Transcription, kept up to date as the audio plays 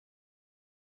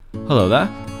Hello there.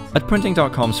 At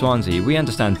Printing.com Swansea, we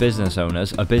understand business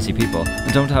owners are busy people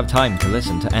and don't have time to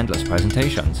listen to endless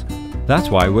presentations. That's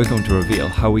why we're going to reveal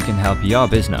how we can help your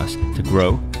business to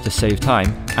grow, to save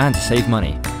time, and to save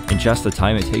money in just the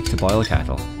time it takes to boil a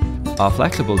kettle. Our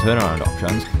flexible turnaround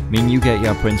options mean you get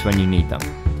your prints when you need them,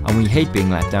 and we hate being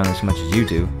let down as much as you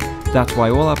do. That's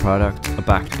why all our products are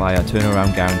backed by our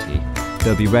turnaround guarantee.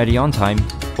 They'll be ready on time,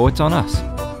 or it's on us.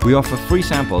 We offer free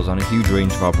samples on a huge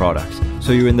range of our products,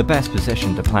 so you're in the best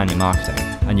position to plan your marketing,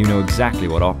 and you know exactly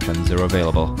what options are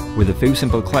available. With a few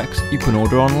simple clicks, you can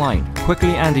order online,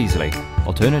 quickly and easily.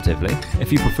 Alternatively,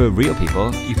 if you prefer real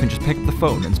people, you can just pick up the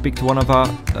phone and speak to one of our,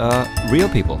 real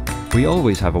people. We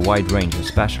always have a wide range of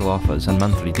special offers and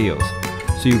monthly deals,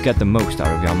 so you get the most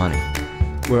out of your money.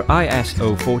 We're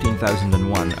ISO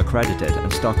 14001 accredited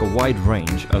and stock a wide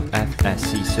range of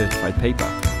FSC certified paper,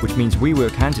 which means we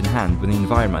work hand in hand with the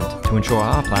environment to ensure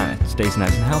our planet stays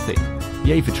nice and healthy.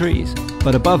 Yay for trees!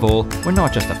 But above all, we're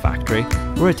not just a factory,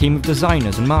 we're a team of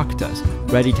designers and marketers,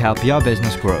 ready to help your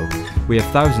business grow. We have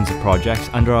thousands of projects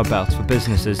under our belts for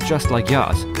businesses just like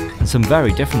yours, and some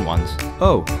very different ones.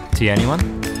 Oh, see anyone?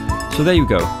 So there you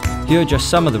go. Here are just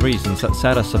some of the reasons that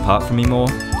set us apart from the more,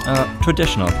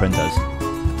 traditional printers.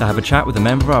 To have a chat with a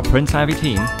member of our print savvy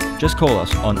team, just call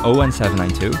us on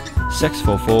 01792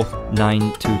 644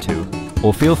 922,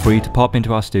 or feel free to pop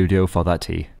into our studio for that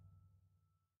tea.